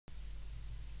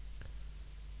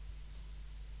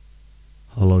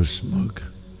Hollow Smoke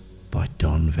by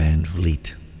Don Van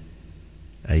Vliet,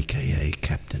 a.k.a.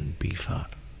 Captain Beefheart.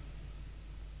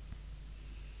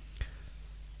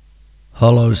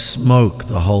 Hollow smoke,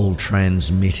 the hole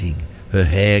transmitting, her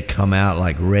hair come out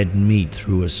like red meat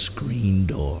through a screen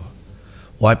door.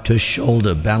 Wiped her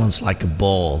shoulder, balanced like a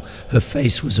ball, her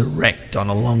face was erect on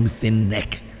a long thin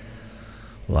neck.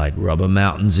 Light rubber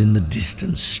mountains in the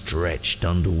distance stretched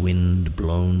under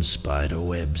wind-blown spider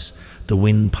webs. The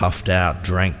wind puffed out,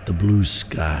 drank the blue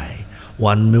sky.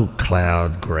 One milk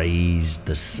cloud grazed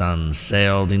the sun,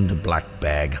 sailed into black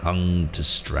bag, hung to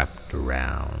strapped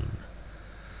around.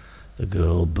 The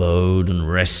girl bowed and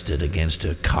rested against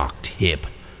her cocked hip.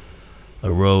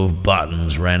 A row of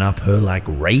buttons ran up her like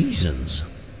raisins.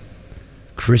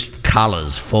 Crisp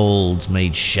colors, folds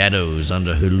made shadows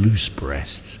under her loose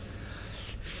breasts.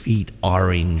 Feet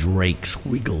orange rakes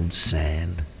wiggled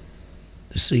sand.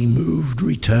 The sea moved,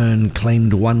 returned,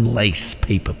 claimed one lace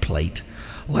paper plate.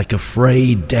 Like a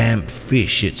frayed damp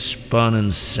fish, it spun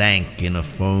and sank in a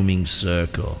foaming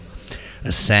circle.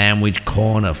 A sandwich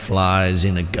corner flies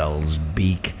in a gull's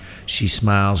beak. She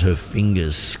smiles, her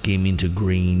fingers skim into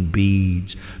green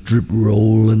beads, drip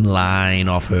roll and line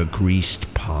off her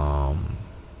greased palm.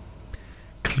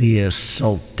 Clear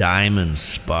salt diamonds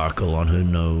sparkle on her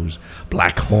nose.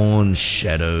 Black horn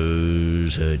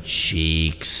shadows her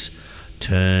cheeks.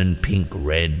 Turn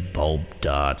pink-red bulb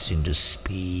darts into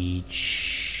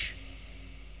speech.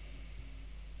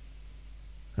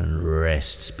 And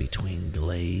rests between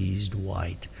glazed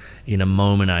white. In a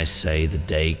moment, I say, the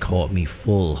day caught me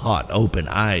full. Hot, open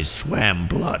eyes swam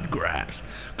blood grafts.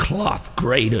 Cloth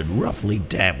grated, roughly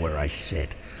damp where I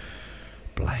sat.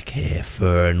 Black hair,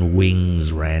 fur, and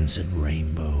wings, rancid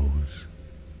rainbows.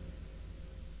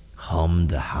 Hummed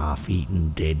the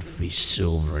half-eaten dead fish,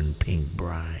 silver and pink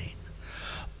brine.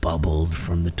 Bubbled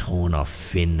from the torn-off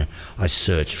fin. I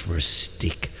searched for a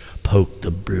stick, poked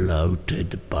the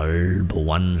bloated bulb.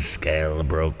 One scale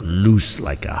broke loose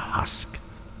like a husk.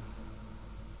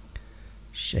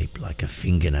 Shaped like a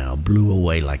fingernail, blew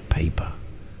away like paper.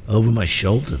 Over my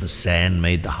shoulder, the sand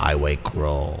made the highway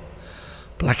crawl.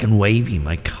 Black and wavy,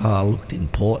 my car looked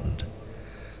important.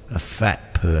 A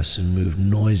fat person moved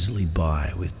noisily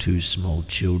by with two small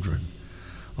children.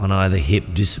 On either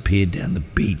hip disappeared down the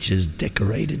beach as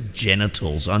decorated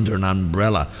genitals under an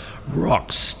umbrella.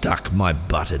 Rocks stuck my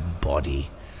buttered body.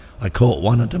 I caught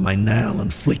one under my nail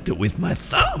and flicked it with my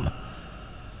thumb.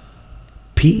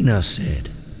 Pina said,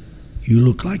 "You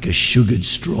look like a sugared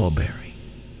strawberry.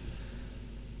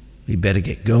 We better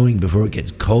get going before it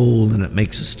gets cold and it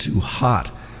makes us too hot."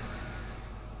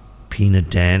 Pina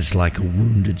danced like a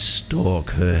wounded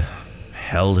stork,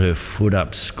 held her foot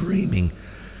up screaming,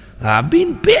 "I've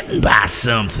been bitten by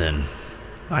something."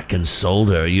 I consoled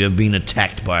her, "You have been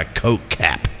attacked by a coke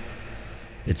cap."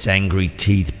 Its angry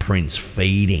teeth prints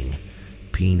fading.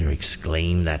 Pina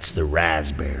exclaimed, "That's the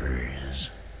raspberries."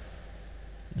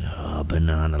 Oh,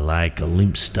 banana-like, a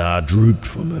limp star drooped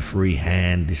from her free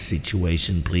hand. This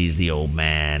situation pleased the old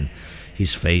man.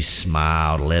 His face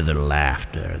smiled, leather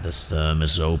laughter. The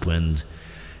thermos opened.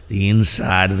 The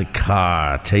inside of the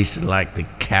car tasted like the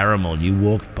caramel you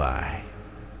walked by.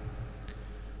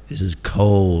 "This is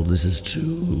cold. This is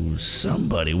too...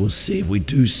 Somebody will see if we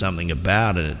do something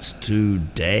about it. It's too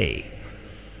day."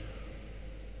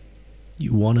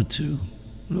 "You wanted to?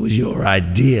 It was your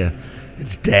idea.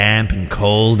 It's damp and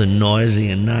cold and noisy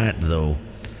at night, though.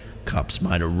 Cops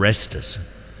might arrest us.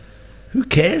 Who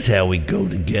cares how we go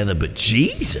together, but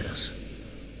Jesus!"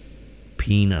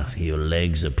 "Pina, your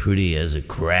legs are pretty as a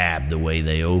crab, the way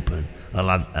they open."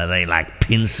 "Are they like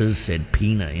pincers?" said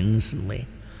Pina innocently.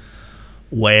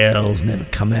 "Whales never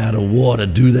come out of water,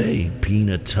 do they?"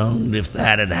 Pina tongued. "If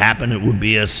that had happened, it would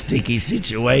be a sticky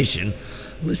situation.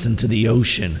 Listen to the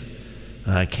ocean."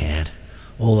 "I can't.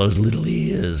 All those little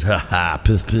ears, ha-ha,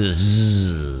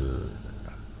 zzz."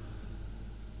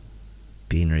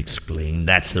 Pina exclaimed,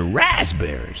 "That's the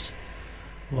raspberries.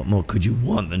 What more could you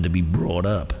want than to be brought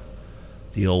up?"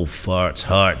 The old fart's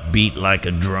heart beat like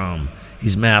a drum.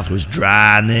 His mouth was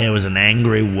dry, and there was an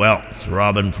angry welt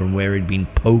throbbing from where he'd been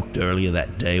poked earlier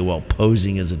that day while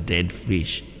posing as a dead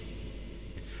fish.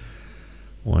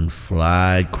 One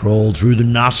fly had crawled through the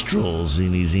nostrils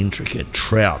in his intricate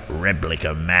trout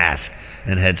replica mask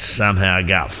and had somehow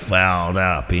got fouled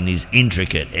up in his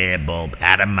intricate air bulb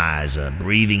atomizer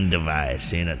breathing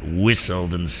device, and it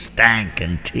whistled and stank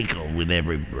and tickled with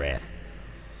every breath.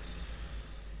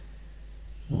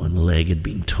 One leg had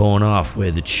been torn off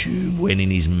where the tube went in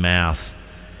his mouth.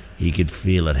 He could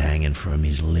feel it hanging from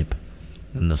his lip,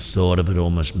 and the thought of it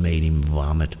almost made him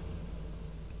vomit.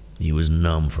 He was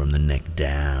numb from the neck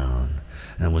down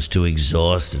and was too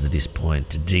exhausted at this point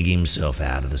to dig himself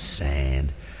out of the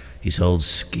sand. His whole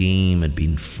scheme had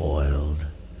been foiled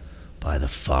by the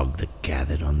fog that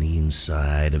gathered on the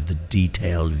inside of the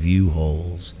detailed view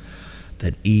holes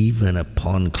that even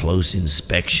upon close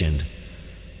inspection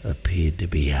appeared to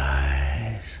be eyes.